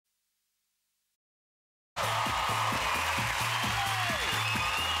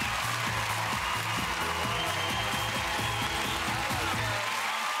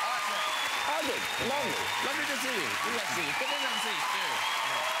you? Lovely to see you. Good to see you. Come in and see you.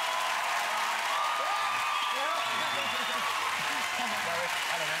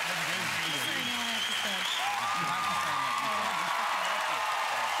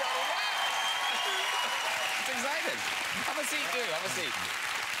 It's exciting. Have a seat, too. Have a seat.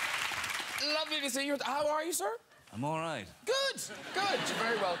 Lovely to see you. How are you, sir? I'm all right. Good, good. You're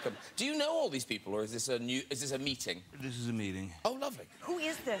very welcome. Do you know all these people, or is this a meeting? This is a meeting. Oh, lovely. Who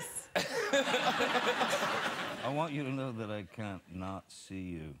is this? I want you to know that I can't not see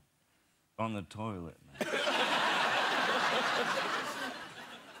you on the toilet.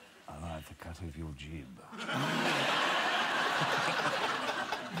 I like the cut of your jib.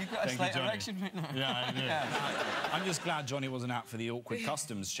 You've got a slight erection right now. Yeah, I do. Yeah. I'm just glad Johnny wasn't out for the awkward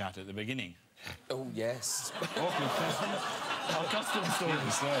customs chat at the beginning. Oh, yes. Awkward customs? Oh, customs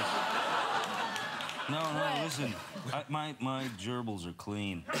stories. No, listen. My gerbils are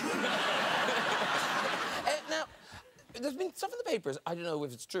clean. Now, there's been stuff in the papers. I don't know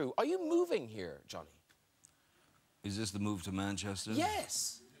if it's true. Are you moving here, Johnny? Is this the move to Manchester?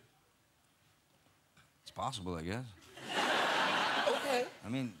 Yes. It's possible, I guess. Okay. I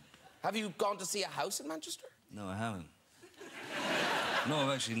mean... Have you gone to see a house in Manchester? No, I haven't. No,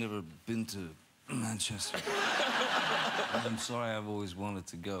 I've actually never been to Manchester. I'm sorry, I've always wanted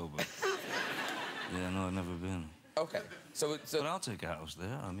to go, but... Yeah, no, I've never been. Okay, so... But I'll take a house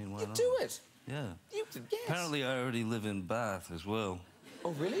there. I mean, why not? Do it. Yeah. You did, yes. Apparently, I already live in Bath as well. Oh,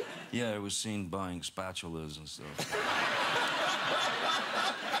 really? Yeah, I was seen buying spatulas and stuff.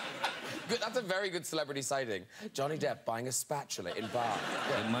 Good, that's a very good celebrity sighting. Johnny Depp buying a spatula in Bath.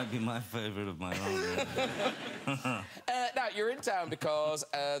 Yeah. It might be my favourite of my own. Now, you're in town because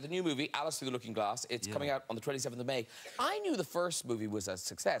the new movie, Alice Through the Looking Glass, it's coming out on the 27th of May. I knew the first movie was a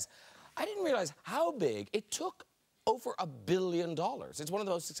success. I didn't realise how big it took. Over $1 billion. It's one of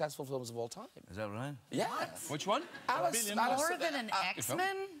the most successful films of all time. Is that right? Yeah. Which one? Alice, More than an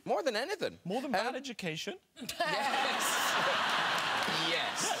X-Men? More than anything. More than Bad Education? Yes.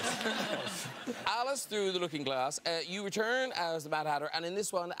 Yes. Alice Through the Looking Glass. You return as the Mad Hatter, and in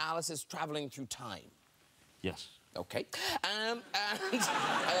this one, Alice is travelling through time. Yes. Okay. And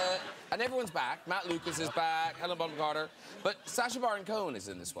everyone's back. Matt Lucas is back, Helen Bonham Carter. But Sacha Baron Cohen is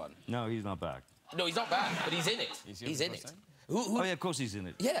in this one. No, he's not back. No, he's not back, but he's in it. He's in it. Who? Oh, yeah, of course he's in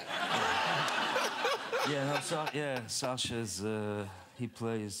it. Yeah. Yeah, no, Sacha's, he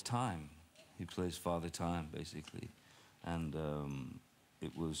plays time. He plays Father Time, basically. And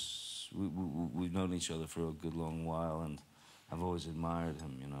it was... We've known each other for a good long while, and I've always admired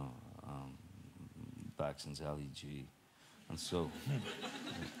him, you know, back since Ali G. And so...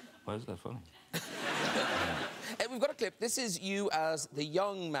 Why is that funny? We've got a clip. This is you as the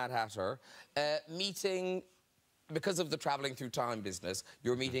young Mad Hatter meeting, because of the travelling through time business,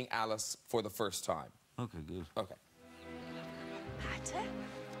 you're meeting Alice for the first time. Okay, good. Okay. Hatter?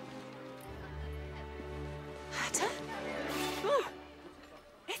 Hatter? Oh,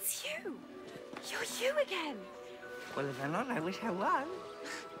 it's you. You're you again. Well, if I'm not, I wish I was.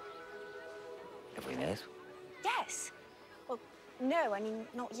 Have we met? Yes. Well, no, I mean,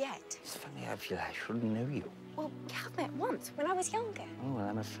 not yet. It's funny, I feel I shouldn't know you. Well, we have met once, when I was younger. Oh, well,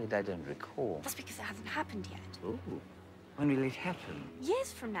 I'm afraid I don't recall. That's because it hasn't happened yet. Oh, when will it happen?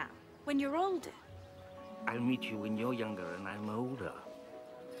 Years from now, when you're older. I'll meet you when you're younger and I'm older.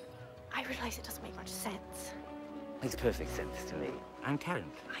 I realise it doesn't make much sense. Makes perfect sense to me. I'm Karen.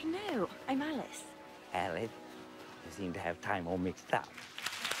 I know. I'm Alice. Alice, you seem to have time all mixed up.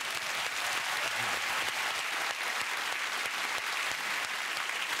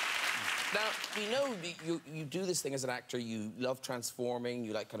 Now, we know you do this thing as an actor. You love transforming.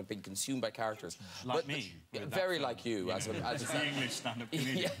 You like kind of being consumed by characters. Like me. Very like you. As the English stand-up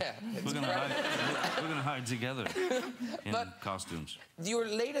comedian. Yeah. We're gonna hide together in costumes. Your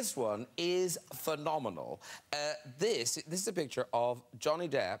latest one is phenomenal. This is a picture of Johnny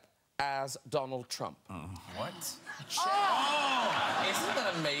Depp as Donald Trump. What? Oh! Isn't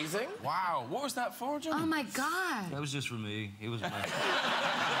that amazing? Wow. What was that for, Johnny? Oh, my God. That was just for me. It was my...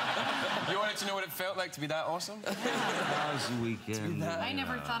 You wanted to know what it felt like to be that awesome? That was the weekend. I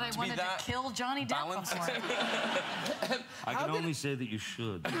never thought I wanted to kill Johnny Depp before. I can only say that you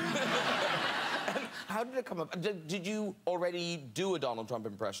should. How did it come up? Did you already do a Donald Trump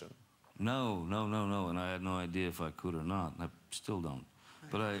impression? No. And I had no idea if I could or not. And I still don't.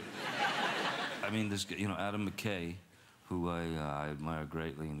 But I mean, this guy, you know, Adam McKay, who I admire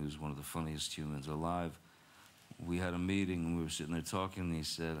greatly and who's one of the funniest humans alive, we had a meeting and we were sitting there talking and he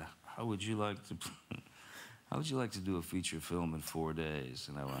said, how would you like to do a feature film in 4 days?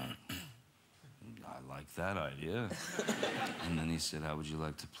 And I went, I like that idea. And then he said, how would you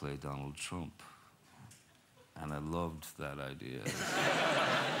like to play Donald Trump? And I loved that idea.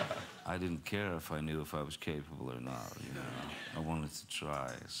 I didn't care if I knew if I was capable or not, you know. I wanted to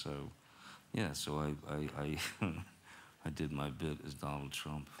try. So, yeah, so I I did my bit as Donald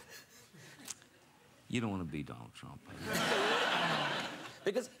Trump. You don't want to be Donald Trump.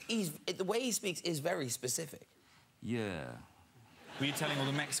 Because the way he speaks is very specific. Yeah. Were you telling all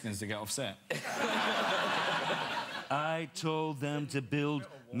the Mexicans to get off set? I told them to build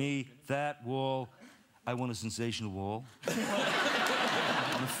me that wall. I want a sensational wall. I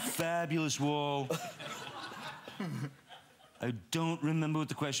want a fabulous wall. I don't remember what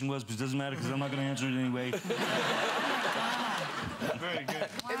the question was, but it doesn't matter because I'm not going to answer it anyway. Very good.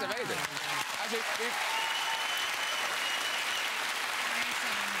 Wow. It's amazing.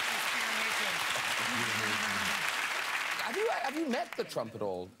 Actually, have you met the Trump at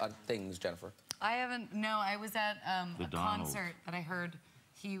all at things, Jennifer? I haven't. No, I was at a Donald. concert that I heard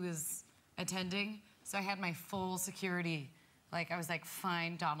he was attending. So I had my full security. Like, I was like,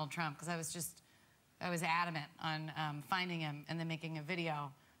 find Donald Trump, because I was adamant on finding him and then making a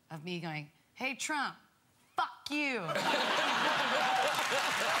video of me going, hey, Trump, fuck you.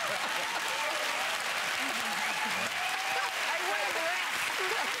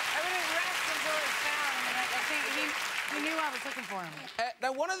 He knew I was looking for him.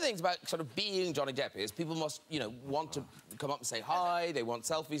 Now, one of the things about sort of being Johnny Depp is people must, you know, want to come up and say hi, they want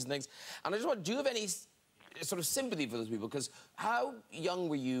selfies and things. And I just want, do you have any sort of sympathy for those people? Because how young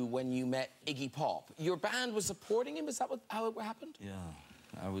were you when you met Iggy Pop? Your band was supporting him? Is that how it happened? Yeah.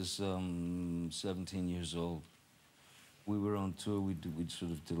 I was 17 years old. We were on tour. We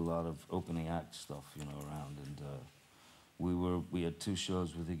sort of did a lot of opening act stuff, you know, around. And we had 2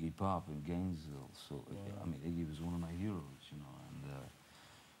 shows with Iggy Pop in Gainesville. So, I mean, Iggy was one of my heroes, you know. And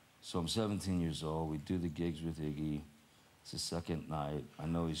so I'm 17 years old. We do the gigs with Iggy. It's the second night. I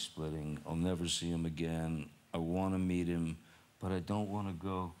know he's splitting. I'll never see him again. I want to meet him, but I don't want to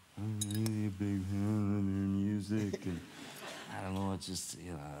go, I'm really a big fan of your music. And I don't know, it's just,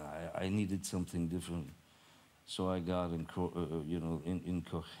 you know, I needed something different. So I got, you know,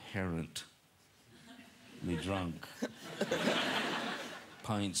 incoherently drunk.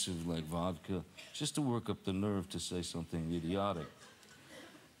 Pints of, like, vodka, just to work up the nerve to say something idiotic,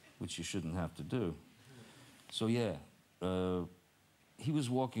 which you shouldn't have to do. So, yeah, he was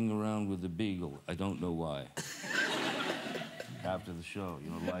walking around with a beagle. I don't know why. After the show, you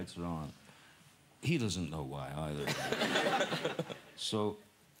know, lights are on. He doesn't know why either. So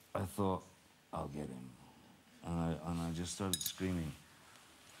I thought, I'll get him. And I just started screaming,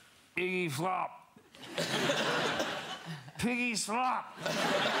 Iggy Flop! Piggy Slop!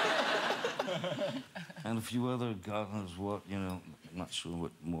 And a few other, God knows what, you know, I'm not sure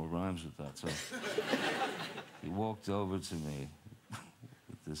what more rhymes with that. So he walked over to me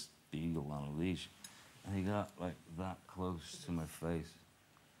with this beagle on a leash, and he got like that close to my face.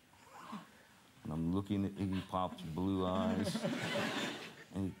 And I'm looking at Iggy Pop's blue eyes,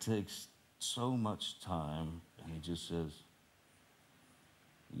 and it takes so much time, and he just says,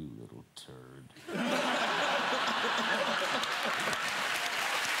 you little turd.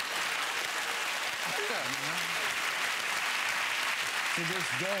 To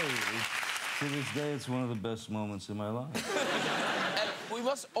this day, it's one of the best moments in my life. We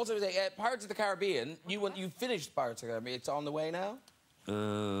must also say, Pirates of the Caribbean, you finished Pirates of the Caribbean. It's on the way now?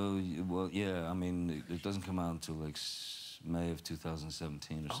 Well, yeah, I mean, it doesn't come out until, like, May of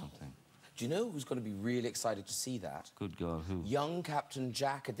 2017 or something. Do you know who's going to be really excited to see that? Good God, who? Young Captain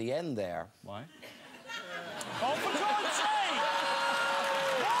Jack at the end there. Why? Oh, for God's sake!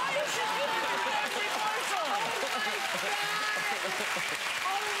 Why is she doing a dirty photo?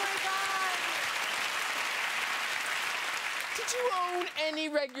 Oh, my God! Did you own any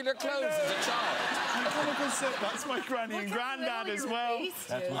regular clothes as a child? That's my granny and granddad as well.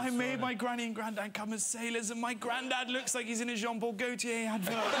 I made my granny and granddad come as sailors, and my granddad looks like he's in a Jean-Paul Gaultier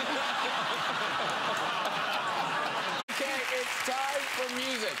advert. Okay, it's time for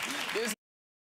music.